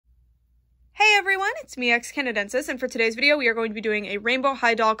it's me, X Canadensis, and for today's video, we are going to be doing a Rainbow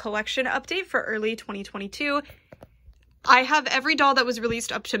High doll collection update for early 2022. I have every doll that was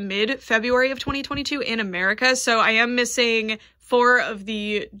released up to mid-February of 2022 in America, so I am missing 4 of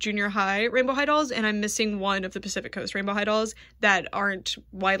the junior high Rainbow High dolls, and I'm missing 1 of the Pacific Coast Rainbow High dolls that aren't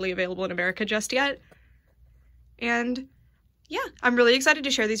widely available in America just yet. And yeah, I'm really excited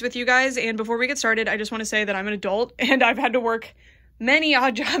to share these with you guys, and before we get started, I just want to say that I'm an adult, and I've had to work many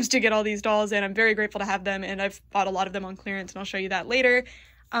odd jobs to get all these dolls, and I'm very grateful to have them, and I've bought a lot of them on clearance, and I'll show you that later.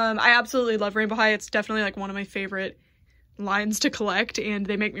 I absolutely love Rainbow High. It's definitely like one of my favorite lines to collect, and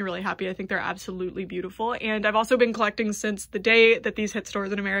they make me really happy. I think they're absolutely beautiful, and I've also been collecting since the day that these hit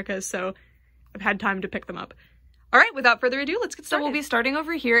stores in America, so I've had time to pick them up. All right, without further ado, let's get started. So we'll be starting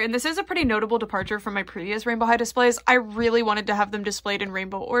over here, and this is a pretty notable departure from my previous Rainbow High displays. I really wanted to have them displayed in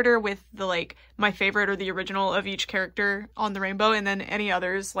rainbow order with the, like, my favorite or the original of each character on the rainbow, and then any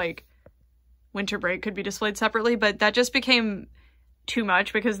others, like Winter Break, could be displayed separately, but that just became too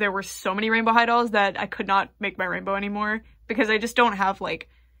much because there were so many Rainbow High dolls that I could not make my rainbow anymore because I just don't have, like,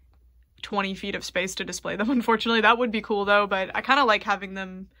 20 feet of space to display them, unfortunately. That would be cool, though, but I kind of like having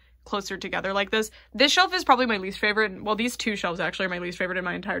them closer together like this. This shelf is probably my least favorite. Well, these 2 shelves actually are my least favorite in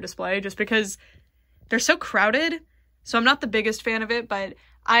my entire display just because they're so crowded. So I'm not the biggest fan of it, but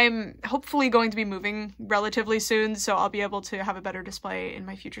I'm hopefully going to be moving relatively soon, so I'll be able to have a better display in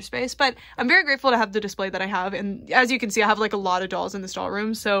my future space. But I'm very grateful to have the display that I have, and as you can see, I have like a lot of dolls in this doll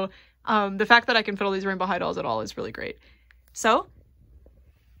room, so the fact that I can fit all these Rainbow High dolls at all is really great. So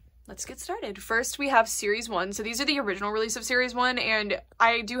let's get started. First, we have Series 1. So these are the original release of Series 1, and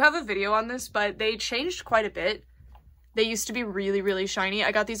I do have a video on this, but they changed quite a bit. They used to be really, really shiny.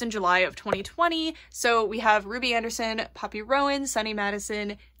 I got these in July of 2020. So we have Ruby Anderson, Poppy Rowan, Sunny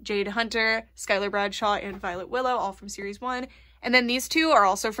Madison, Jade Hunter, Skylar Bradshaw, and Violet Willow, all from Series 1. And then these 2 are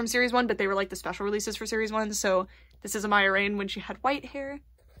also from Series 1, but they were like the special releases for Series 1. So this is Amaya Rain when she had white hair.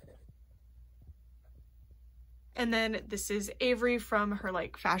 And then this is Avery from her,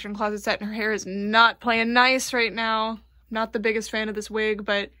 like, fashion closet set, and her hair is not playing nice right now. Not the biggest fan of this wig,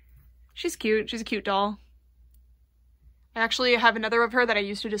 but she's cute. She's a cute doll. I actually have another of her that I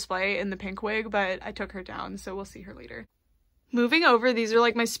used to display in the pink wig, but I took her down, so we'll see her later. Moving over, these are,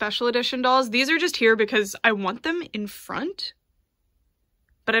 like, my special edition dolls. These are just here because I want them in front,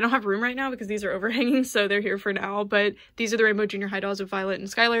 but I don't have room right now because these are overhanging, so they're here for now. But these are the Rainbow Junior High dolls of Violet and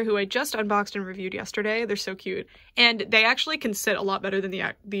Skylar, who I just unboxed and reviewed yesterday. They're so cute, and they actually can sit a lot better than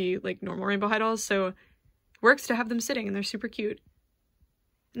the like normal Rainbow High dolls, so it works to have them sitting, and they're super cute.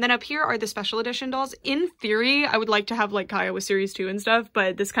 And then up here are the special edition dolls. In theory, I would like to have like Kaya with Series 2 and stuff,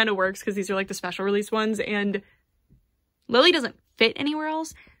 but this kind of works because these are like the special release ones, and Lily doesn't fit anywhere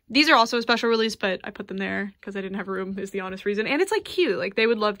else. These are also a special release, but I put them there because I didn't have room is the honest reason. And it's like cute, like they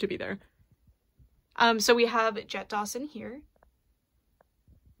would love to be there. So we have Jet Dawson here.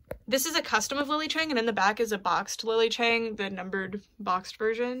 This is a custom of Lily Chang, and in the back is a boxed Lily Chang, the numbered boxed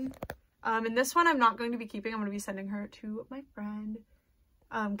version. And this one I'm not going to be keeping. I'm going to be sending her to my friend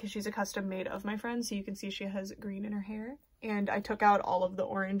because she's a custom made of my friend. So you can see she has green in her hair, and I took out all of the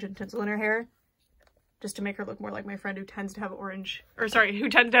orange and tinsel in her hair just to make her look more like my friend who tends to have who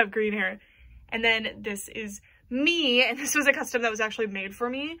tends to have green hair. And then this is me, and this was a custom that was actually made for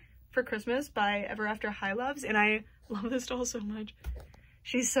me for Christmas by Ever After High Loves, and I love this doll so much.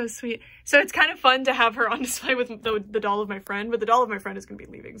 She's so sweet. So it's kind of fun to have her on display with the doll of my friend, but the doll of my friend is going to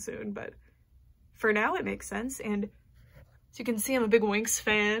be leaving soon, but for now it makes sense. And as you can see, I'm a big Winx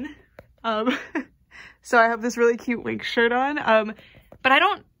fan. So I have this really cute Winx shirt on, but I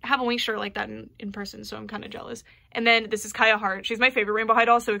don't have a Winx shirt like that in person, so I'm kind of jealous. And then this is Kaya Hart. She's my favorite Rainbow High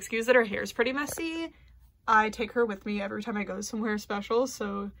doll, so excuse that her hair is pretty messy. I take her with me every time I go somewhere special,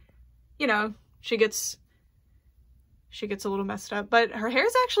 so, you know, she gets a little messed up. But her hair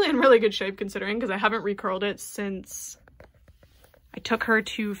is actually in really good shape considering, because I haven't recurled it since I took her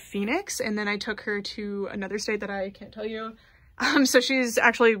to Phoenix, and then I took her to another state that I can't tell you. So she's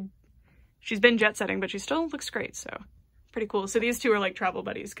been jet setting, but she still looks great, so pretty cool. So these 2 are like travel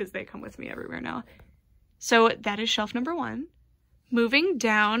buddies because they come with me everywhere now. So that is shelf number 1. Moving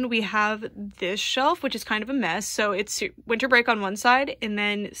down, we have this shelf, which is kind of a mess. So it's Winter Break on one side, and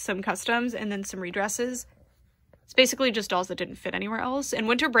then some customs, and then some redresses. It's basically just dolls that didn't fit anywhere else. And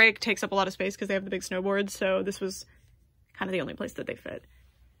Winter Break takes up a lot of space because they have the big snowboards, so this was kind of the only place that they fit.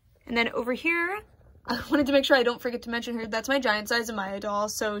 And then over here, I wanted to make sure I don't forget to mention her. That's my giant size Amaya doll.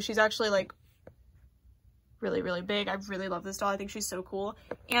 So she's actually like really, really big. I really love this doll. I think she's so cool.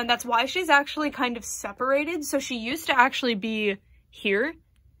 And that's why she's actually kind of separated. So she used to actually be here,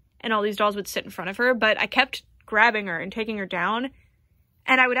 and all these dolls would sit in front of her, but I kept grabbing her and taking her down,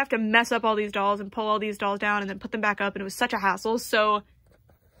 And I would have to mess up all these dolls and pull all these dolls down and then put them back up, and it was such a hassle. So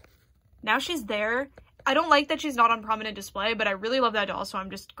now she's there. I don't like that she's not on prominent display, but I really love that doll, so I'm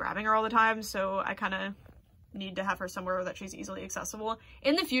just grabbing her all the time. So I kind of need to have her somewhere that she's easily accessible.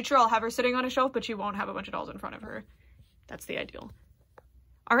 In the future, I'll have her sitting on a shelf, but she won't have a bunch of dolls in front of her. That's the ideal.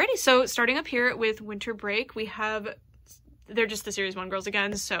 Alrighty, so starting up here with Winter Break, we have, they're just the Series 1 girls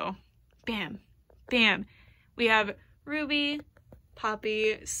again, so bam, bam. We have Ruby,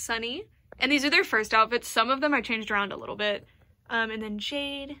 Poppy, Sunny, and these are their first outfits. Some of them I changed around a little bit. And then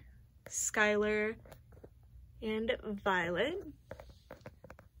Jade, Skylar, and Violet.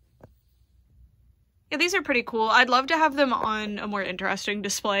 Yeah, these are pretty cool. I'd love to have them on a more interesting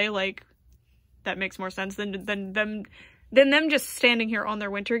display, like, that makes more sense than them just standing here on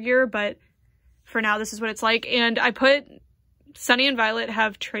their winter gear, but for now this is what it's like. And I put Sunny and Violet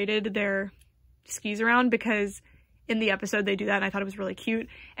have traded their skis around because in the episode they do that, and I thought it was really cute.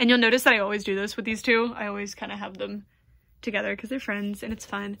 And you'll notice that I always do this with these two. I always kind of have them together because they're friends and it's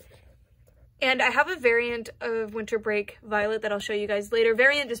fun. And I have a variant of Winter Break Violet that I'll show you guys later.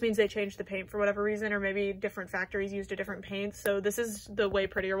 Variant just means they changed the paint for whatever reason, or maybe different factories used a different paint. So this is the way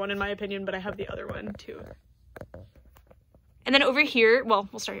prettier one in my opinion, but I have the other one too. And then over here, well,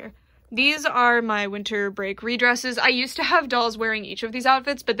 we'll start here. These are my Winter Break redresses. I used to have dolls wearing each of these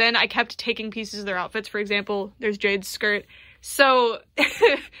outfits, but then I kept taking pieces of their outfits. For example, there's Jade's skirt. So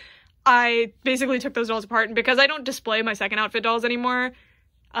I basically took those dolls apart, and because I don't display my second outfit dolls anymore,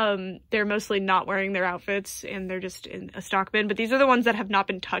 they're mostly not wearing their outfits and they're just in a stock bin, but these are the ones that have not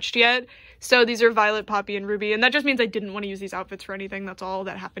been touched yet. So these are Violet, Poppy, and Ruby, and that just means I didn't want to use these outfits for anything. That's all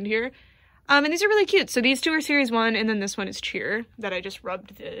that happened here. And these are really cute. So these two are Series 1, and then this one is Cheer, that I just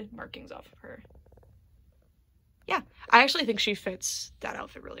rubbed the markings off of her. Yeah, I actually think she fits that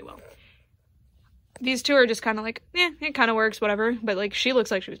outfit really well. These two are just kind of like, it kind of works, whatever, but like she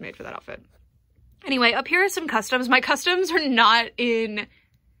looks like she was made for that outfit. Anyway, up here are some customs. My customs are not in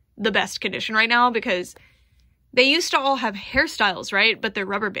the best condition right now because they used to all have hairstyles, right? But their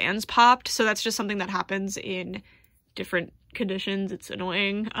rubber bands popped, so that's just something that happens in different conditions. It's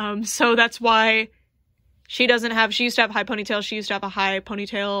annoying. So that's why she used to have high ponytail, she used to have a high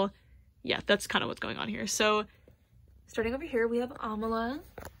ponytail. Yeah, that's kind of what's going on here. So starting over here, we have Amala.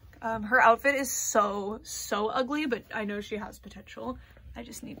 Her outfit is so ugly, but I know she has potential. I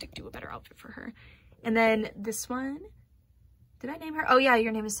just need to do a better outfit for her. And then this one, did I name her? Oh yeah,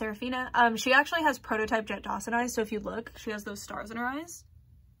 your name is Seraphina. She actually has prototype Jet Dawson eyes, so if you look, she has those stars in her eyes,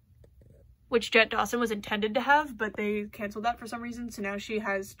 which Jet Dawson was intended to have, but they canceled that for some reason, so now she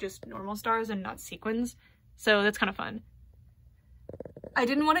has just normal stars and not sequins, so that's kind of fun. I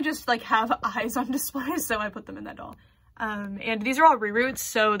didn't want to just like have eyes on display, so I put them in that doll. And these are all reroots,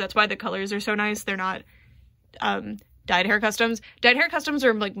 so that's why the colors are so nice. They're not dyed hair customs. Dyed hair customs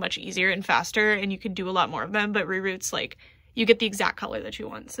are like much easier and faster, and you can do a lot more of them, but reroots, like, you get the exact color that you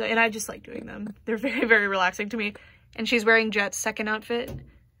want. So, and I just like doing them. They're very, very relaxing to me. And she's wearing Jet's second outfit.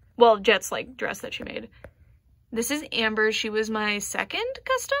 Well, Jet's like dress that she made. This is Amber. She was my second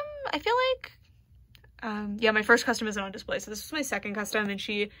custom, I feel like. Yeah, my first custom isn't on display, so this was my second custom, and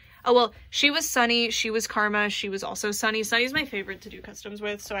she was Sunny, she was Karma, she was also Sunny. Sunny's my favorite to do customs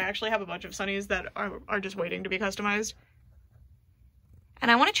with, so I actually have a bunch of Sunnies that are just waiting to be customized. And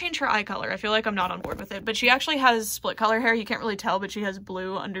I want to change her eye color. I feel like I'm not on board with it, but she actually has split color hair. You can't really tell, but she has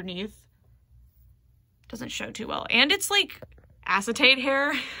blue underneath. Doesn't show too well. And it's like acetate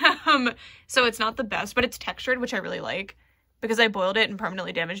hair, so it's not the best, but it's textured, which I really like, because I boiled it and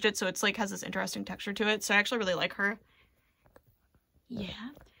permanently damaged it, so it's like has this interesting texture to it, so I actually really like her. Yeah.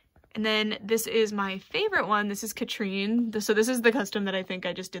 And then this is my favorite one. This is Katrine. So this is the custom that I think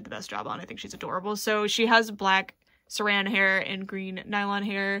I just did the best job on. I think she's adorable. So she has black saran hair and green nylon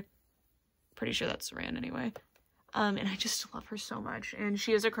hair. Pretty sure that's saran anyway. And I just love her so much. And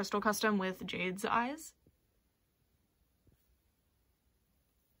she is a crystal custom with Jade's eyes.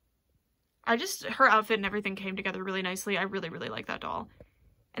 Her outfit and everything came together really nicely. I really, really like that doll.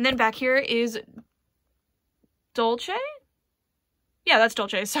 And then back here is Dolce? Yeah, that's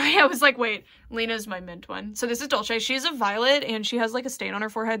Dolce. Sorry, I was like, wait, Lena's my mint one. So this is Dolce. She's a violet, and she has like a stain on her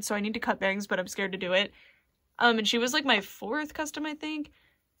forehead, so I need to cut bangs, but I'm scared to do it. And she was like my fourth custom, I think.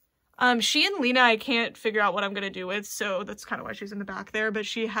 She and Lena, I can't figure out what I'm gonna do with, so that's kind of why she's in the back there, but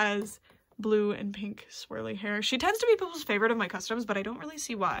she has blue and pink swirly hair. She tends to be people's favorite of my customs, but I don't really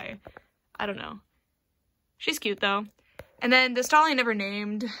see why. I don't know. She's cute though. And then this doll I never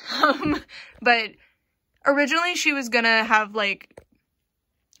named, but originally she was gonna have like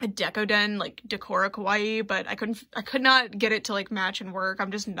a Decoden, like Decora Kawaii, but I could not get it to like match and work.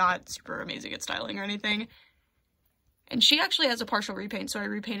 I'm just not super amazing at styling or anything. And she actually has a partial repaint, so I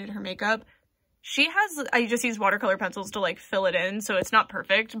repainted her makeup. She has, I just used watercolor pencils to like fill it in, so it's not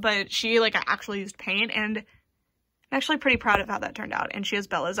perfect, but she like I actually used paint, and I'm actually pretty proud of how that turned out. And she has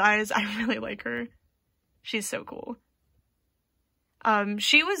Bella's eyes. I really like her. She's so cool.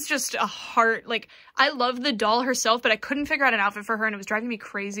 She was just a heart. Like, I loved the doll herself, but I couldn't figure out an outfit for her, and it was driving me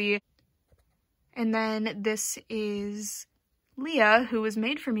crazy. And then this is Leah, who was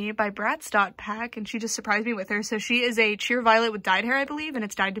made for me by Bratz Dot Pack, and she just surprised me with her. So she is a Cheer Violet with dyed hair, I believe, and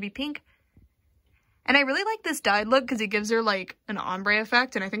it's dyed to be pink. And I really like this dyed look because it gives her like an ombre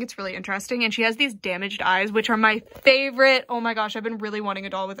effect, and I think it's really interesting. And she has these damaged eyes, which are my favorite. Oh my gosh, I've been really wanting a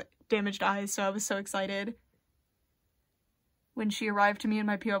doll with damaged eyes, so I was so excited when she arrived to me in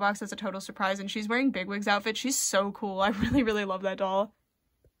my P.O. box as a total surprise. And she's wearing Bigwig's outfit. She's so cool. I really, really love that doll.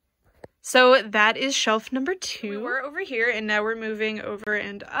 So that is shelf number 2. We were over here, and now we're moving over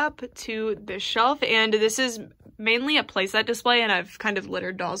and up to this shelf. And this is mainly a playset display, and I've kind of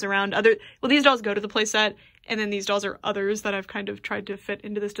littered dolls around. Well, these dolls go to the playset, and then these dolls are others that I've kind of tried to fit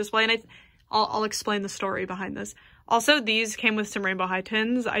into this display. And I'll explain the story behind this. Also, these came with some Rainbow High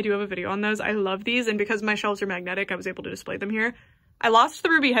tins. I do have a video on those. I love these, and because my shelves are magnetic, I was able to display them here. I lost the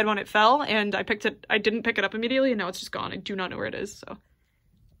ruby head when it fell, and I didn't pick it up immediately, and now it's just gone. I do not know where it is, so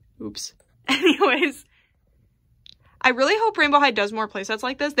oops. Anyways, I really hope Rainbow High does more playsets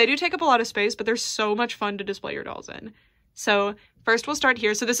like this. They do take up a lot of space, but they're so much fun to display your dolls in. So first we'll start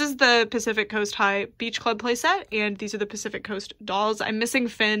here. So this is the Pacific Coast High Beach Club playset, and these are the Pacific Coast dolls. I'm missing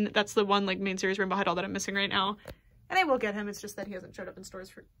Finn. That's the one like main series Rainbow High doll that I'm missing right now. And I will get him. It's just that he hasn't showed up in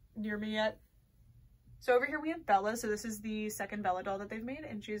stores near me yet. So over here we have Bella. So this is the second Bella doll that they've made,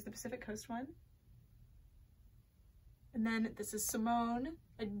 and she's the Pacific Coast one. And then this is Simone.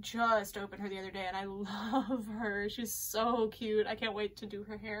 I just opened her the other day, and I love her. She's so cute. I can't wait to do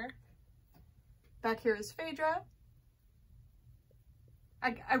her hair. Back here is Phaedra.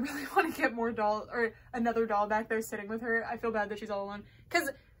 I really want to get more dolls, or another doll back there sitting with her. I feel bad that she's all alone. Because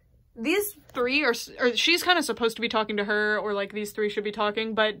these three or she's kind of supposed to be talking to her, or like these three should be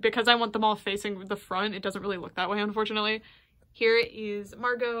talking, but because I want them all facing the front, it doesn't really look that way, unfortunately. Here is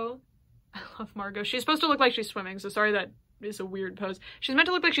Margot. I love Margot. She's supposed to look like she's swimming, so sorry that is a weird pose. She's meant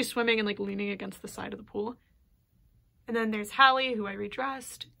to look like she's swimming and like leaning against the side of the pool. And then there's Hallie, who I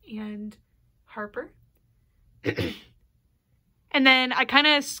redressed, and Harper. And then I kind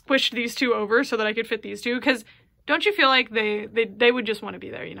of squished these two over so that I could fit these two, because don't you feel like they would just want to be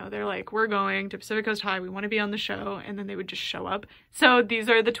there, you know? They're like, we're going to Pacific Coast High, we want to be on the show, and then they would just show up. So these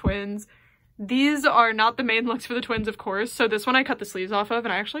are the twins. These are not the main looks for the twins, of course. So this one I cut the sleeves off of,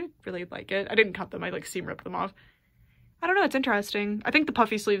 and I actually really like it. I didn't cut them, I like seam ripped them off. I don't know, it's interesting. I think the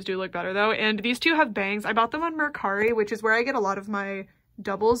puffy sleeves do look better though. And these two have bangs. I bought them on Mercari, which is where I get a lot of my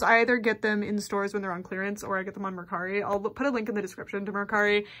doubles. I either get them in stores when they're on clearance, or I get them on Mercari. I'll put a link in the description to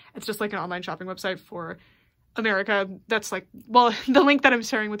Mercari. It's just like an online shopping website for America. That's like, well, the link that I'm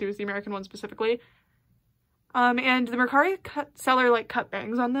sharing with you is the American one specifically. And the Mercari seller like cut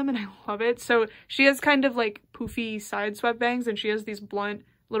bangs on them, and I love it. So she has kind of like poofy side swept bangs, and she has these blunt,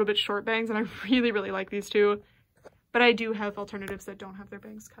 little bit short bangs, and I really, really like these two. But I do have alternatives that don't have their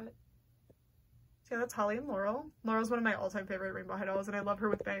bangs cut. So yeah, that's Holly and Laurel. Laurel's one of my all-time favorite Rainbow High dolls, and I love her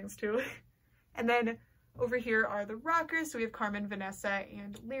with bangs too. And then over here are the rockers. So we have Carmen, Vanessa,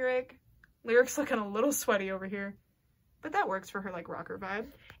 and Lyric. Lyric's looking a little sweaty over here, but that works for her like rocker vibe.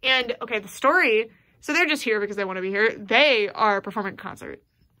 And okay, the story. So they're just here because they want to be here. They are performing a concert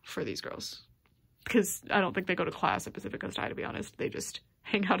for these girls, because I don't think they go to class at Pacific Coast High, to be honest. They just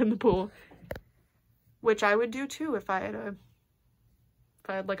hang out in the pool, which I would do too if I had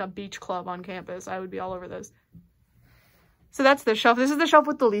like a beach club on campus. I would be all over those. So that's the shelf. This is the shelf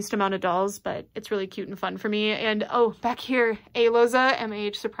with the least amount of dolls, but it's really cute and fun for me. And oh, back here, Aloza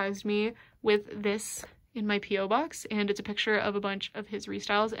MH surprised me with this in my P.O. box, and it's a picture of a bunch of his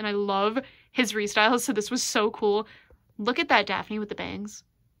restyles, and I love his restyles, so this was so cool. Look at that Daphne with the bangs.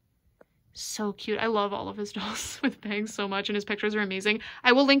 So cute. I love all of his dolls with bangs so much, and his pictures are amazing.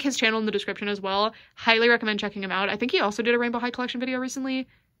 I will link his channel in the description as well. Highly recommend checking him out. I think he also did a Rainbow High collection video recently.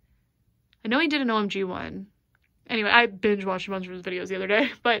 I know he did an OMG one. Anyway, I binge watched a bunch of his videos the other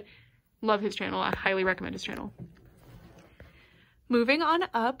day, but love his channel. I highly recommend his channel. Moving on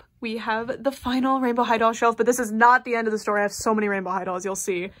up, we have the final Rainbow High doll shelf, but this is not the end of the story. I have so many Rainbow High dolls, you'll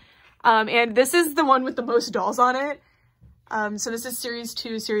see. And this is the one with the most dolls on it. So this is Series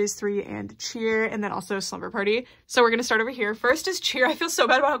 2, Series 3, and Cheer, and then also Slumber Party. So we're going to start over here. First is Cheer. I feel so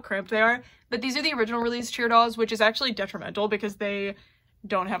bad about how cramped they are, but these are the original release Cheer dolls, which is actually detrimental because they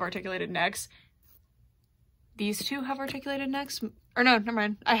don't have articulated necks. these two have articulated necks. Or no, never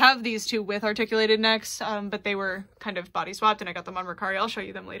mind. I have these two with articulated necks, but they were kind of body swapped and I got them on Mercari. I'll show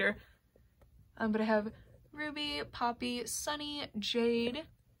you them later. But I have Ruby, Poppy, Sunny, Jade,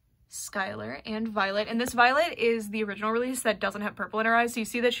 Skylar, and Violet. And this Violet is the original release that doesn't have purple in her eyes. So you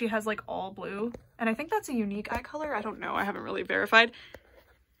see that she has like all blue. And I think that's a unique eye color. I don't know. I haven't really verified.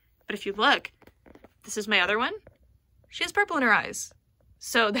 But if you look, this is my other one. She has purple in her eyes.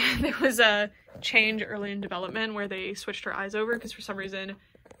 So there was a change early in development where they switched her eyes over because for some reason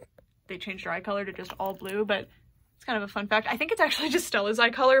they changed her eye color to just all blue, but it's kind of a fun fact. I think it's actually just Stella's eye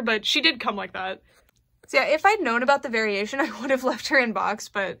color, but she did come like that. So yeah, if I'd known about the variation, I would have left her in box,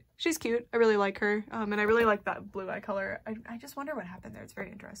 but she's cute. I really like her, and I really like that blue eye color. I just wonder what happened there. It's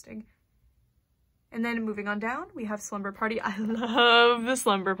very interesting. And then moving on down, we have Slumber Party. I love the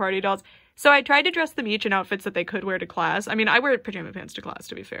Slumber Party dolls. So I tried to dress them each in outfits that they could wear to class. I mean, I wear pajama pants to class,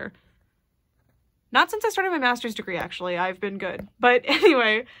 to be fair. Not since I started my master's degree, actually. I've been good. But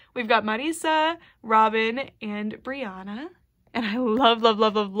anyway, we've got Marisa, Robin, and Brianna. And I love, love,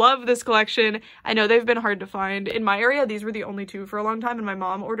 love, love, love this collection. I know they've been hard to find. In my area, these were the only two for a long time, and my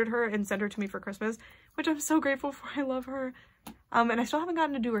mom ordered her and sent her to me for Christmas, which I'm so grateful for. I love her. And I still haven't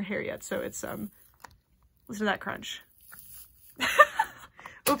gotten to do her hair yet, so it's, listen to that crunch.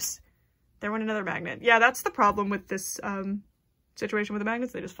 Oops. There went another magnet. Yeah, that's the problem with this, situation with the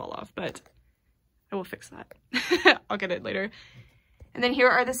magnets. They just fall off, but I will fix that. I'll get it later. And then here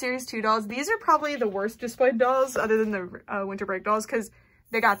are the Series 2 dolls. These are probably the worst displayed dolls other than the winter break dolls because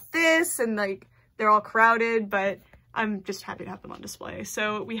they got this and like they're all crowded, but I'm just happy to have them on display.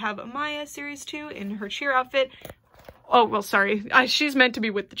 So we have Amaya Series 2 in her cheer outfit. Oh, well, sorry. She's meant to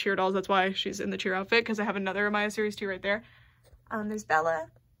be with the cheer dolls. That's why she's in the cheer outfit because I have another Amaya Series 2 right there. There's Bella,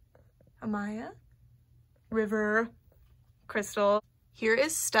 Amaya, River, Crystal. Here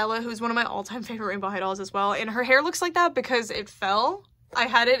is Stella, who's one of my all-time favorite Rainbow High dolls as well. And her hair looks like that because it fell. I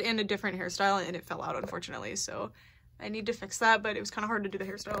had it in a different hairstyle and it fell out, unfortunately. So I need to fix that, but it was kind of hard to do the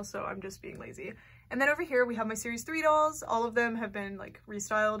hairstyle, so I'm just being lazy. And then over here, we have my Series 3 dolls. All of them have been like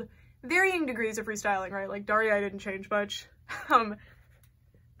restyled. Varying degrees of restyling, right? Like Daria, I didn't change much.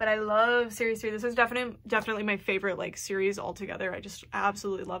 But I love Series 3. This is definitely my favorite like series altogether. I just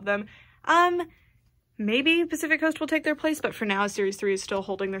absolutely love them. Maybe Pacific Coast will take their place, but for now, Series 3 is still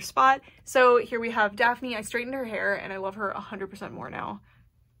holding their spot. So here we have Daphne. I straightened her hair, and I love her 100% more now.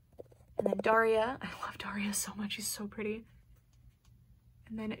 And then Daria. I love Daria so much. She's so pretty.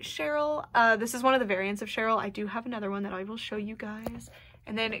 And then Cheryl. This is one of the variants of Cheryl. I do have another one that I will show you guys.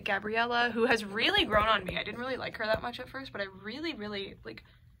 And then Gabriella, who has really grown on me. I didn't really like her that much at first, but I really, really, like,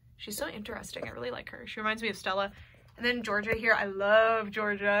 she's so interesting. I really like her. She reminds me of Stella. And then Georgia here. I love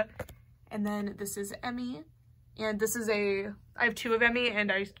Georgia. And then this is Emmy, and this is I have two of Emmy,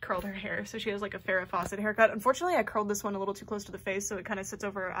 and I curled her hair, so she has like a Farrah Fawcett haircut. Unfortunately, I curled this one a little too close to the face, so it kind of sits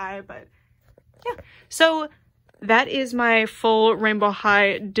over her eye, but yeah. So that is my full Rainbow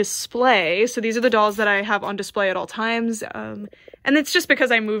High display. So these are the dolls that I have on display at all times, and it's just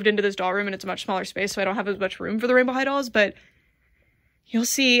because I moved into this doll room, and it's a much smaller space, so I don't have as much room for the Rainbow High dolls, but you'll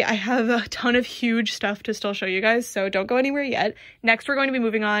see I have a ton of huge stuff to still show you guys, so don't go anywhere yet. Next, we're going to be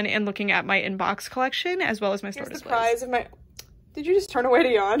moving on and looking at my inbox collection as well as my store displays. Here's the prize of my... Did you just turn away to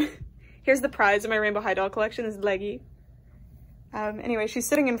yawn? Here's the prize of my Rainbow High doll collection. This is Leggy. Anyway, she's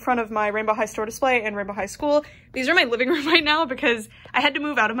sitting in front of my Rainbow High store display and Rainbow High school. These are my living room right now because I had to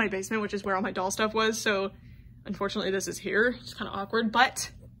move out of my basement, which is where all my doll stuff was, so unfortunately this is here. It's kind of awkward,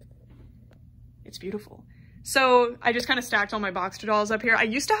 but it's beautiful. So I just kind of stacked all my boxed dolls up here. I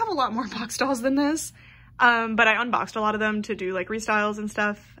used to have a lot more boxed dolls than this, but I unboxed a lot of them to do like restyles and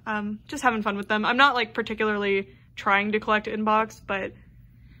stuff. Just having fun with them. I'm not like particularly trying to collect in box, but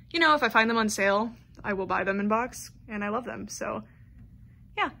you know, if I find them on sale, I will buy them in box, and I love them. So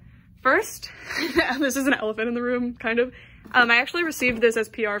yeah. First, this is an elephant in the room, kind of. I actually received this as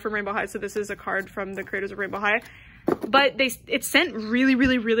PR from Rainbow High, so this is a card from the creators of Rainbow High. But it's sent really,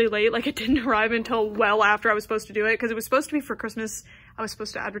 really, really late. Like, it didn't arrive until well after I was supposed to do it, because it was supposed to be for Christmas. I was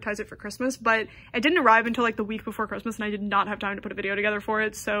supposed to advertise it for Christmas, but it didn't arrive until like the week before Christmas, and I did not have time to put a video together for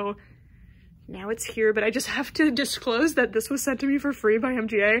it. So now it's here, but I just have to disclose that this was sent to me for free by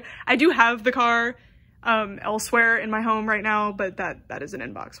MGA. I do have the car elsewhere in my home right now, but that is an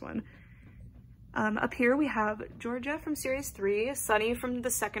inbox one. Up here we have Georgia from Series 3, Sunny from the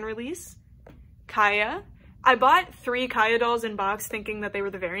second release, Kaya. I bought 3 Kaya dolls in box thinking that they were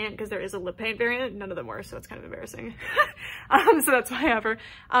the variant because there is a lip paint variant. None of them were, so it's kind of embarrassing. So that's why I have her.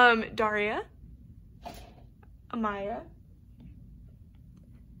 Daria, Amaya,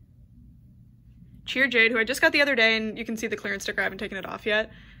 Cheer Jade, who I just got the other day, and you can see the clearance sticker. I haven't taken it off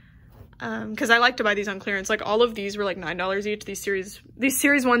yet. because I like to buy these on clearance. Like all of these were like $9 each. These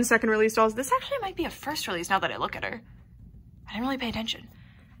series 1 second release dolls. This actually might be a first release now that I look at her. I didn't really pay attention.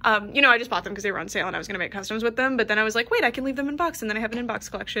 You know, I just bought them because they were on sale and I was gonna make customs with them, but then I was like, wait, I can leave them in box, and then I have an inbox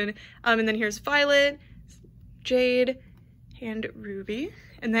collection. And then here's Violet, Jade, and Ruby.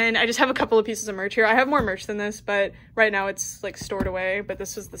 And then I just have a couple of pieces of merch here. I have more merch than this, but right now it's like stored away, but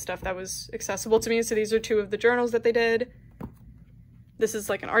this was the stuff that was accessible to me. So these are 2 of the journals that they did. This is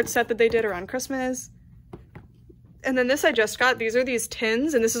like an art set that they did around Christmas. And then this I just got. These are these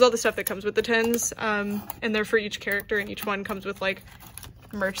tins, and this is all the stuff that comes with the tins. And they're for each character, and each one comes with like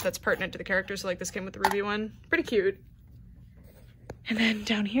merch that's pertinent to the character. So like this came with the Ruby one. Pretty cute. And then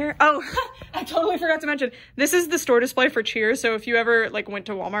down here, oh, I totally forgot to mention, this is the store display for Cheer. So if you ever like went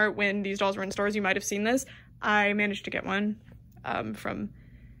to Walmart when these dolls were in stores, you might have seen this. I managed to get one from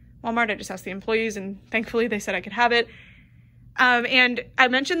Walmart. I just asked the employees and thankfully they said I could have it. And I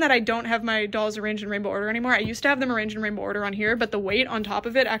mentioned that I don't have my dolls arranged in rainbow order anymore. I used to have them arranged in rainbow order on here, but the weight on top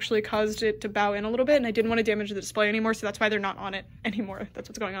of it actually caused it to bow in a little bit, and I didn't want to damage the display anymore, so that's why they're not on it anymore. That's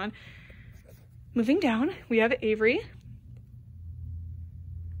what's going on. Moving down, we have Avery.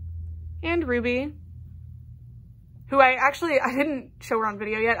 And Ruby, who I didn't show her on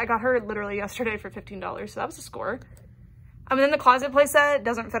video yet. I got her literally yesterday for $15, so that was a score. And then the closet playset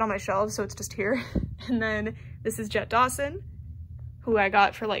doesn't fit on my shelves, so it's just here. And then this is Jet Dawson, who I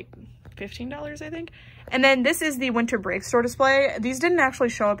got for like $15, I think. And then this is the winter break store display. These didn't actually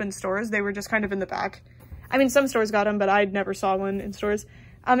show up in stores. They were just kind of in the back. I mean, some stores got them, but I never saw one in stores.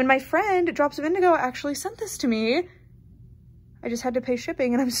 And my friend, Drops of Indigo, actually sent this to me. I just had to pay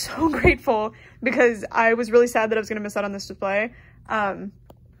shipping, and I'm so grateful because I was really sad that I was gonna miss out on this display. And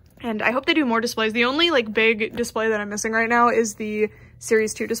I hope they do more displays. The only like big display that I'm missing right now is the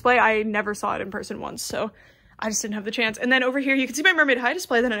Series 2 display. I never saw it in person once, so I just didn't have the chance. And then over here, you can see my Mermaid High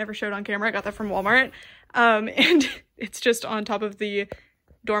display that I never showed on camera. I got that from Walmart. And it's just on top of the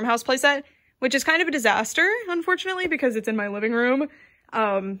dorm house playset, which is kind of a disaster, unfortunately, because it's in my living room.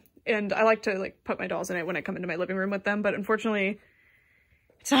 And I like to like put my dolls in it when I come into my living room with them, but unfortunately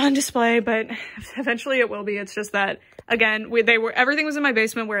it's not on display, but eventually it will be. It's just that, again, everything was in my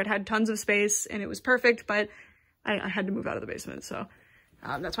basement where it had tons of space and it was perfect, but I had to move out of the basement. So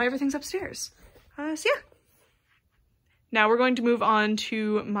that's why everything's upstairs. So yeah. Now we're going to move on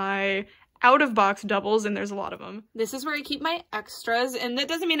to my out-of-box doubles, and there's a lot of them. This is where I keep my extras, and that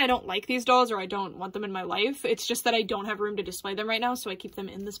doesn't mean I don't like these dolls or I don't want them in my life. It's just that I don't have room to display them right now, so I keep them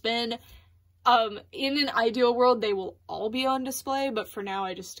in this bin. In an ideal world, they will all be on display, but for now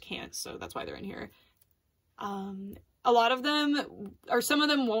I just can't, so that's why they're in here. A lot of them, or some of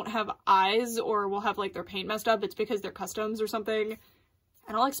them won't have eyes or will have like their paint messed up. It's because they're customs or something.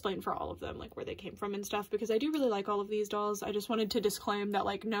 And I'll explain for all of them, like, where they came from and stuff, because I do really like all of these dolls. I just wanted to disclaim that,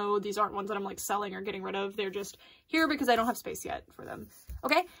 like, no, these aren't ones that I'm, like, selling or getting rid of. They're just here because I don't have space yet for them.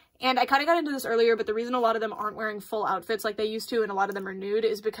 Okay? And I kind of got into this earlier, but the reason a lot of them aren't wearing full outfits like they used to, and a lot of them are nude,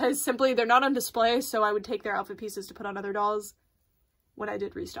 is because simply they're not on display, so I would take their outfit pieces to put on other dolls when I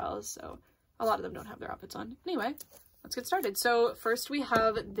did restyles, so a lot of them don't have their outfits on. Anyway, let's get started. So first we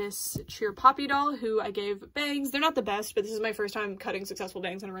have this Cheer Poppy doll who I gave bangs. They're not the best, but this is my first time cutting successful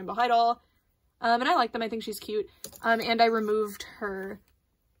bangs on a Rainbow High doll. And I like them. I think she's cute. And I removed her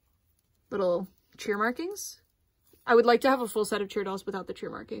little cheer markings. I would like to have a full set of Cheer dolls without the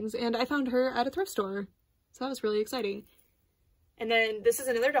cheer markings. And I found her at a thrift store. So that was really exciting. And then this is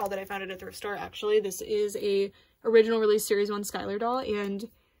another doll that I found at a thrift store, actually. This is a original release Series 1 Skylar doll. And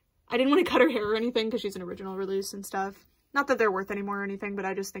I didn't want to cut her hair or anything because she's an original release and stuff. Not that they're worth any more or anything, but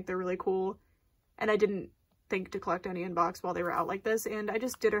I just think they're really cool. And I didn't think to collect any in box while they were out like this. And I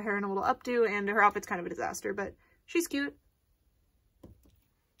just did her hair in a little updo, and her outfit's kind of a disaster, but she's cute.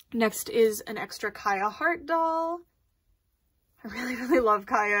 Next is an extra Kaya heart doll. I really, really love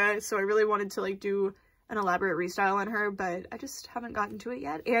Kaya, so I really wanted to like do an elaborate restyle on her, but I just haven't gotten to it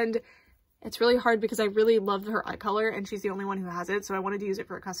yet. And it's really hard because I really love her eye color and she's the only one who has it, so I wanted to use it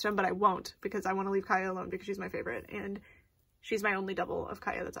for a custom, but I won't because I want to leave Kaya alone because she's my favorite and she's my only double of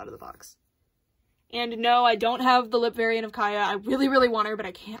Kaya that's out of the box. And no, I don't have the lip variant of Kaya. I really, really want her, but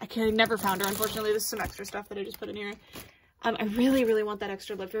I never found her, unfortunately. This is some extra stuff that I just put in here. I really, really want that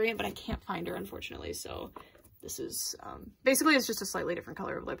extra lip variant, but I can't find her, unfortunately, so this is, basically it's just a slightly different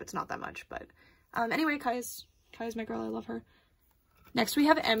color of lip. It's not that much, but anyway, Kaya's my girl. I love her. Next we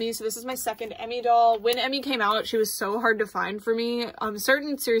have Emmy. So this is my second Emmy doll. When Emmy came out, she was so hard to find for me.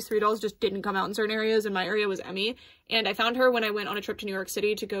 Certain Series 3 dolls just didn't come out in certain areas, and my area was Emmy. And I found her when I went on a trip to New York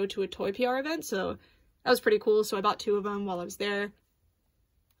City to go to a toy PR event, so that was pretty cool. So I bought 2 of them while I was there.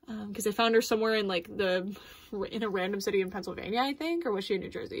 Because I found her somewhere in like in a random city in Pennsylvania, I think, or was she in New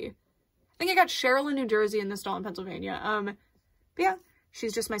Jersey? think I got Cheryl in New Jersey and this doll in Pennsylvania. But yeah,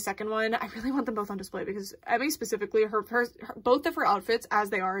 she's just my second one. I really want them both on display because Emmy specifically, both of her outfits as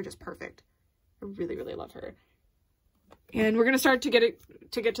they are just perfect. I really, really love her. And we're gonna start to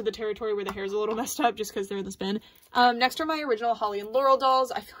get to the territory where the hair's a little messed up just because they're in this bin. Next are my original Holly and Laurel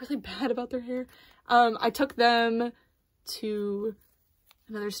dolls. I feel really bad about their hair. I took them to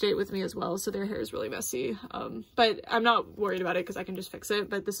another state with me as well, so their hair is really messy. But I'm not worried about it because I can just fix it.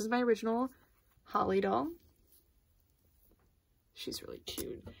 But this is my original Holly doll. She's really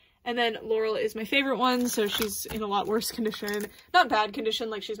cute. And then Laurel is my favorite one, so she's in a lot worse condition. Not bad condition,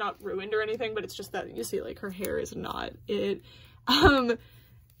 like she's not ruined or anything, but it's just that you see like her hair is not it. So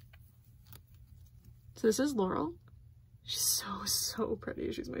this is Laurel. She's so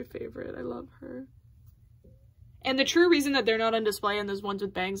pretty. She's my favorite. I love her. And the true reason that they're not on display and those ones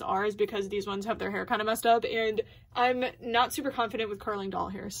with bangs are is because these ones have their hair kind of messed up, and I'm not super confident with curling doll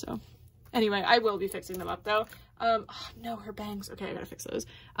hair, so. Anyway, I will be fixing them up though. Oh, no, her bangs. Okay, I gotta fix those.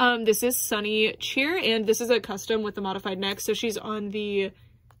 This is Sunny Cheer, and this is a custom with the modified neck, so she's on the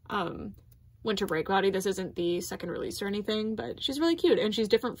winter break body. This isn't the second release or anything, but she's really cute, and she's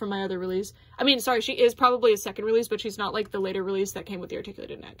different from my other release. I mean, sorry, she is probably a second release, but she's not like the later release that came with the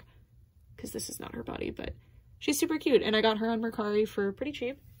articulated neck, because this is not her body, but she's super cute, and I got her on Mercari for pretty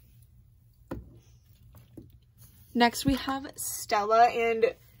cheap. Next, we have Stella,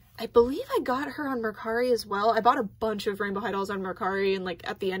 and I believe I got her on Mercari as well. I bought a bunch of Rainbow High dolls on Mercari and like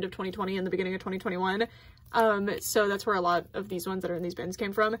at the end of 2020 and the beginning of 2021. So that's where a lot of these ones that are in these bins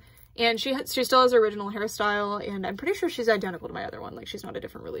came from. And she still has her original hairstyle, and I'm pretty sure she's identical to my other one. Like, she's not a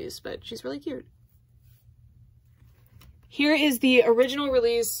different release, but she's really cute. Here is the original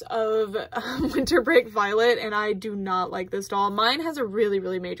release of Winter Break Violet, and I do not like this doll. Mine has a really,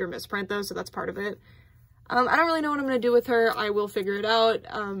 really major misprint though, so that's part of it. I don't really know what I'm going to do with her. I will figure it out.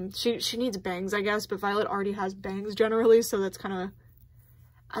 She needs bangs, I guess, but Violet already has bangs generally, so that's kind of,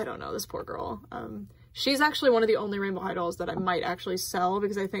 I don't know, this poor girl. She's actually one of the only Rainbow High dolls that I might actually sell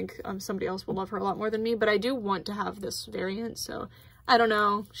because I think somebody else will love her a lot more than me, but I do want to have this variant, so I don't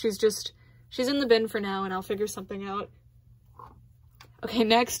know. She's in the bin for now, and I'll figure something out. Okay,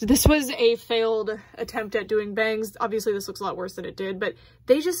 next, this was a failed attempt at doing bangs. Obviously, this looks a lot worse than it did, but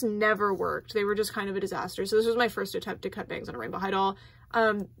they just never worked. They were just kind of a disaster. So this was my first attempt to cut bangs on a Rainbow High doll.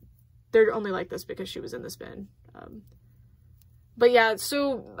 They're only like this because she was in this bin. But yeah,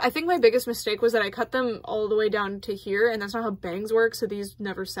 so I think my biggest mistake was that I cut them all the way down to here, and that's not how bangs work, so these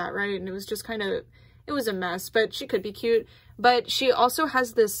never sat right, and it was just kind of, it was a mess, but she could be cute. But she also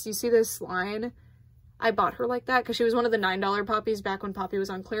has this, you see this line? I bought her like that because she was one of the $9 Poppies back when Poppy was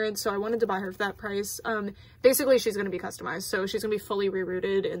on clearance, so I wanted to buy her for that price. Basically, she's going to be customized, so she's going to be fully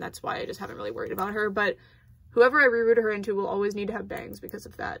rerouted, and that's why I just haven't really worried about her. But whoever I reroute her into will always need to have bangs because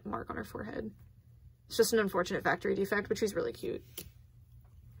of that mark on her forehead. It's just an unfortunate factory defect, but she's really cute.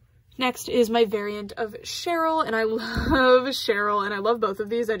 Next is my variant of Cheryl, and I love Cheryl, and I love both of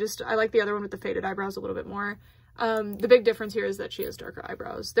these. I like the other one with the faded eyebrows a little bit more. The big difference here is that she has darker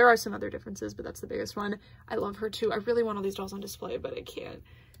eyebrows. There are some other differences, but that's the biggest one. I love her too. I really want all these dolls on display, but I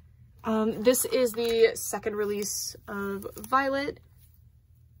can't. This is the second release of Violet.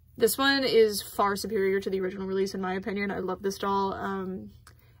 This one is far superior to the original release in my opinion. I love this doll.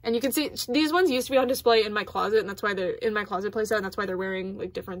 And you can see these ones used to be on display in my closet, and that's why they're in my closet playset, and that's why they're wearing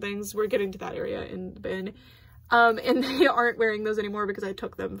like different things. We're getting to that area in the bin. And they aren't wearing those anymore because I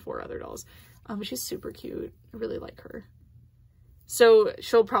took them for other dolls. But she's super cute. I really like her. So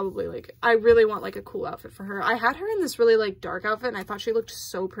she'll probably like, I really want like a cool outfit for her. I had her in this really like dark outfit, and I thought she looked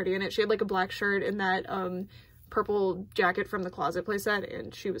so pretty in it. She had like a black shirt and that purple jacket from the closet playset,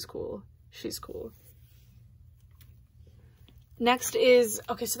 and she was cool. She's cool. Next is,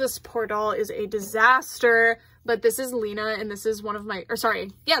 okay, so this poor doll is a disaster, but this is Lena, and this is one of my, or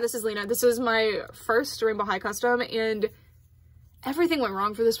sorry, yeah, this is Lena. This is my first Rainbow High custom, and everything went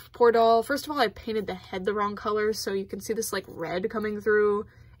wrong for this poor doll. First of all, I painted the head the wrong color, so you can see this like red coming through.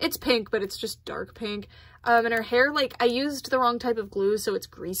 It's pink, but it's just dark pink. And her hair, like, I used the wrong type of glue, so it's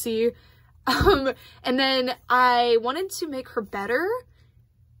greasy. And then I wanted to make her better,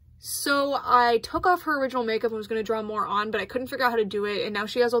 so I took off her original makeup and was going to draw more on, but I couldn't figure out how to do it, and now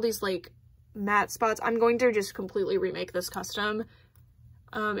she has all these, like, matte spots. I'm going to just completely remake this custom.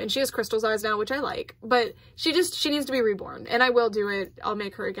 And she has crystal's eyes now, which I like, but she needs to be reborn, and I will do it. I'll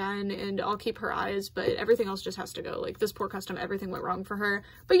make her again, and I'll keep her eyes, but everything else just has to go. Like, this poor custom, everything went wrong for her.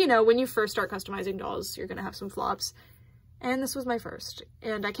 But, you know, when you first start customizing dolls, you're going to have some flops. And this was my first,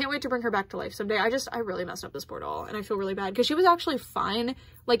 and I can't wait to bring her back to life someday. I really messed up this poor doll, and I feel really bad because she was actually fine.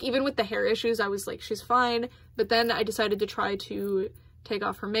 Like, even with the hair issues, I was like, she's fine. But then I decided to try to take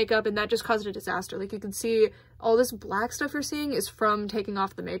off her makeup, and that just caused a disaster. Like, you can see all this black stuff you're seeing is from taking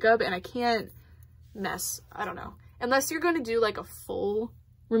off the makeup, and I can't mess. I don't know. Unless you're going to do like a full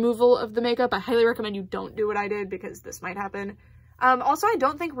removal of the makeup, I highly recommend you don't do what I did, because this might happen. Also, I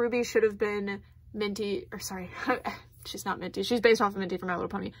don't think Ruby should have been Minty, or sorry, she's not Minty. She's based off of Minty from My Little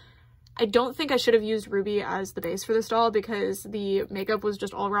Pony. I don't think I should have used Ruby as the base for this doll, because the makeup was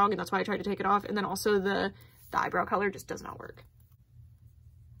just all wrong, and that's why I tried to take it off. And then also the eyebrow color just does not work.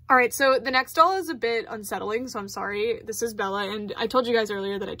 All right, so the next doll is a bit unsettling, so I'm sorry. This is Bella, and I told you guys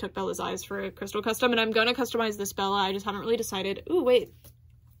earlier that I took Bella's eyes for a crystal custom, and I'm gonna customize this Bella. I just haven't really decided. Ooh, wait.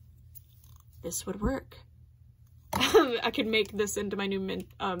 This would work. I could make this into my new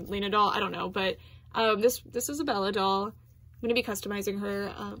Lena doll. I don't know, but this is a Bella doll. I'm gonna be customizing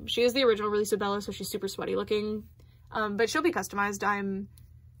her. She is the original release of Bella, so she's super sweaty looking, but she'll be customized. I'm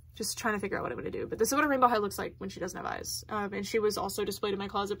just trying to figure out what I'm gonna do, but this is what a rainbow high looks like when she doesn't have eyes. And she was also displayed in my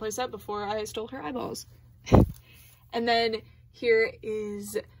closet playset before I stole her eyeballs. And then here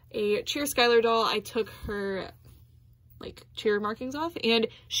is a Cheer Skylar doll. I took her like cheer markings off, and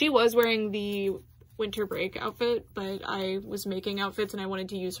she was wearing the winter break outfit, but I was making outfits and I wanted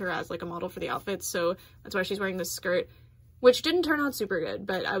to use her as like a model for the outfits, so that's why she's wearing this skirt, which didn't turn out super good,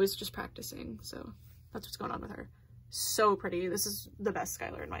 but I was just practicing, so that's what's going on with her. So pretty. This is the best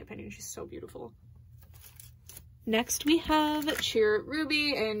Skylar in my opinion. She's so beautiful. Next we have Cheer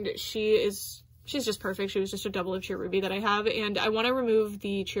Ruby, and she's just perfect. She was just a double of Cheer Ruby that I have, and I want to remove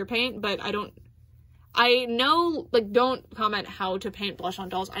the cheer paint, but I know, like, don't comment how to paint blush on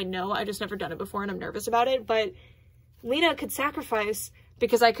dolls. I know, I just never done it before and I'm nervous about it, but Lena could sacrifice,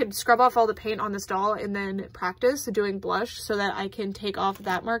 because I could scrub off all the paint on this doll and then practice doing blush so that I can take off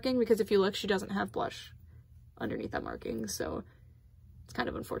that marking, because if you look, she doesn't have blush underneath that marking, so it's kind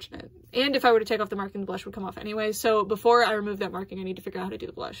of unfortunate. And if I were to take off the marking, the blush would come off anyway, so before I remove that marking, I need to figure out how to do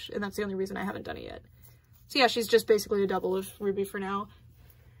the blush, and that's the only reason I haven't done it yet. So yeah, she's just basically a double of Ruby for now.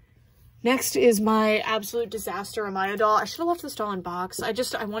 Next is my absolute disaster Amaya doll. I should have left this doll in box.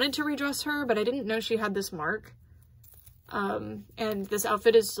 I wanted to redress her, but I didn't know she had this mark. And this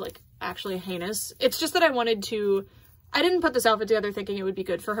outfit is like actually heinous. It's just that I didn't put this outfit together thinking it would be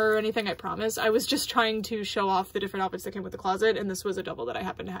good for her or anything, I promise. I was just trying to show off the different outfits that came with the closet, and this was a double that I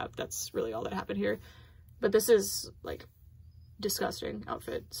happened to have. That's really all that happened here. But this is like disgusting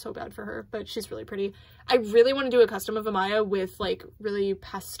outfit, so bad for her, but she's really pretty. I really want to do a custom of Amaya with like really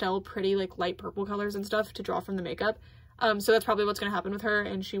pastel pretty like light purple colors and stuff to draw from the makeup, so that's probably what's going to happen with her,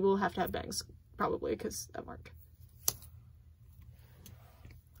 and she will have to have bangs probably because that mark.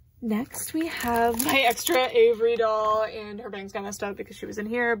 Next we have my extra Avery doll, and her bangs got messed up because she was in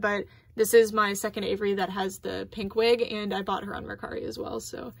here, but this is my second Avery that has the pink wig, and I bought her on Mercari as well,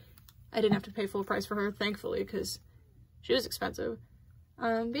 so I didn't have to pay full price for her, thankfully, because she was expensive.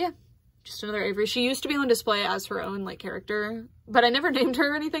 But yeah, just another Avery. She used to be on display as her own like character, but I never named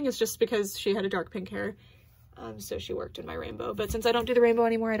her or anything. It's just because she had a dark pink hair. So she worked in my rainbow, but since I don't do the rainbow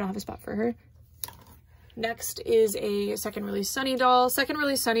anymore, I don't have a spot for her. Next is a second release Sunny doll. Second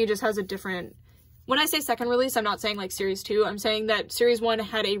release Sunny just has a different, when I say second release, I'm not saying like series 2. I'm saying that series 1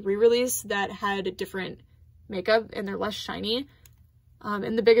 had a re-release that had a different makeup and they're less shiny.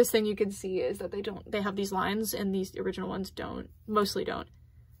 And the biggest thing you can see is that they have these lines, and these original ones mostly don't.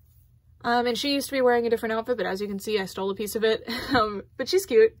 And she used to be wearing a different outfit, but as you can see, I stole a piece of it. But she's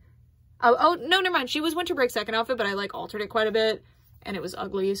cute. Oh, no, never mind. She was Winter Break second outfit, but I like altered it quite a bit, and it was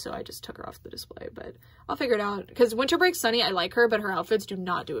ugly, so I just took her off the display, but I'll figure it out. Because Winter Break Sunny, I like her, but her outfits do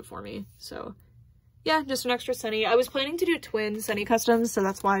not do it for me. So yeah, just an extra Sunny. I was planning to do twin Sunny customs, so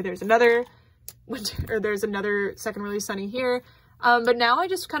that's why there's another second release Sunny here. But now I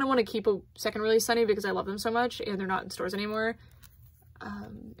just kind of want to keep a second release Sunny because I love them so much, and they're not in stores anymore.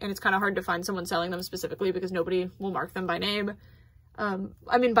 And it's kind of hard to find someone selling them specifically because nobody will mark them by name.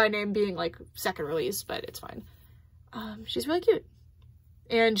 I mean, by name being like second release, but it's fine. She's really cute.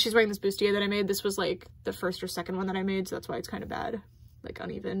 And she's wearing this bustier that I made. This was like the first or second one that I made, so that's why it's kind of bad, like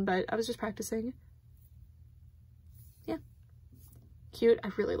uneven, but I was just practicing. Yeah. Cute. I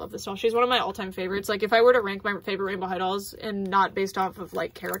really love this doll. She's one of my all-time favorites. Like, if I were to rank my favorite Rainbow High dolls and not based off of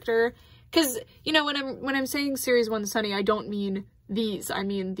like character, because you know, when I'm saying series 1 Sunny, I don't mean these. I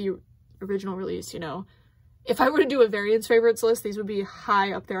mean the original release, you know. If I were to do a variants favorites list, these would be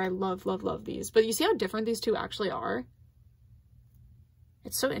high up there. I love, love, love these. But you see how different these two actually are?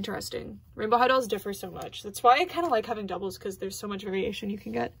 It's so interesting. Rainbow High dolls differ so much. That's why I kind of like having doubles, because there's so much variation you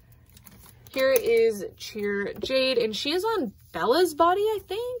can get. Here is Cheer Jade, and she is on Bella's body, I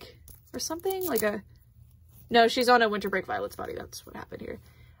think, or something like a, no, she's on a Winter Break Violet's body. That's what happened here.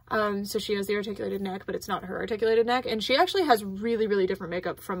 So she has the articulated neck, but it's not her articulated neck. And she actually has really, really different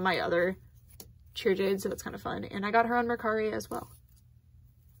makeup from my other Cheer Jade, so that's kind of fun. And I got her on Mercari as well.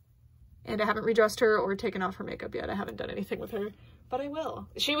 And I haven't redressed her or taken off her makeup yet. I haven't done anything with her, but I will.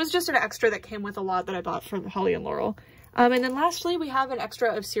 She was just an extra that came with a lot that I bought from Holly and Laurel. And then lastly, we have an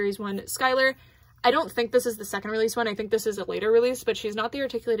extra of Series 1 Skylar. I don't think this is the second release one. I think this is a later release, but she's not the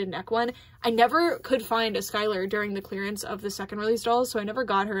articulated neck one. I never could find a Skylar during the clearance of the second release dolls, so I never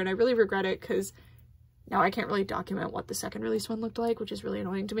got her, and I really regret it because now I can't really document what the second release one looked like, which is really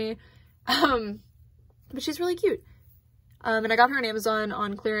annoying to me. But she's really cute. And I got her on Amazon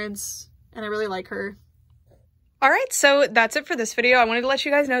on clearance, and I really like her. Alright, so that's it for this video. I wanted to let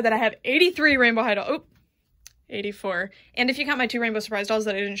you guys know that I have 83 Rainbow High dolls. Oh, 84. And if you count my 2 Rainbow Surprise dolls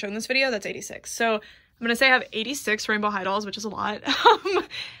that I didn't show in this video, that's 86. So I'm gonna say I have 86 Rainbow High dolls, which is a lot.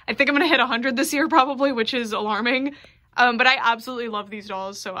 I think I'm gonna hit 100 this year probably, which is alarming. But I absolutely love these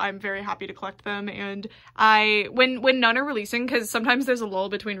dolls, so I'm very happy to collect them. And when none are releasing, because sometimes there's a lull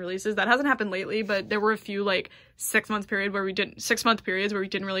between releases. That hasn't happened lately, but there were a few like 6-month periods where we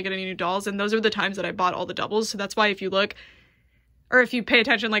didn't really get any new dolls, and those are the times that I bought all the doubles. So that's why if you look, or if you pay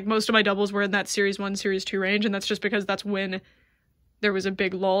attention, like most of my doubles were in that Series 1, Series 2 range, and that's just because that's when there was a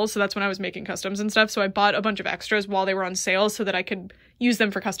big lull. So that's when I was making customs and stuff. So I bought a bunch of extras while they were on sale so that I could use them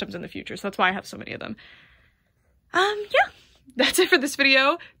for customs in the future. So that's why I have so many of them. Yeah, that's it for this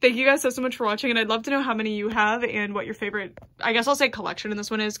video. Thank you guys so much for watching, and I'd love to know how many you have and what your favorite, I guess I'll say collection in this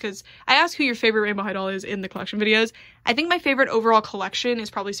one is, because I asked who your favorite Rainbow High doll is in the collection videos. I think my favorite overall collection is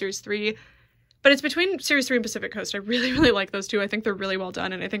probably Series 3, but it's between Series 3 and Pacific Coast. I really, really like those two. I think they're really well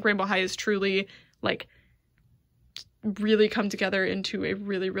done, and I think Rainbow High is truly, like, really come together into a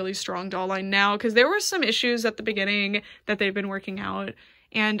really, really strong doll line now, because there were some issues at the beginning that they've been working out.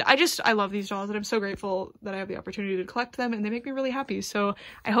 And I love these dolls, and I'm so grateful that I have the opportunity to collect them, and they make me really happy. So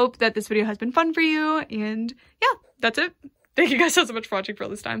I hope that this video has been fun for you, and yeah, that's it. Thank you guys so much for watching for all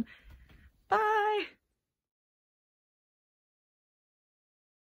this time.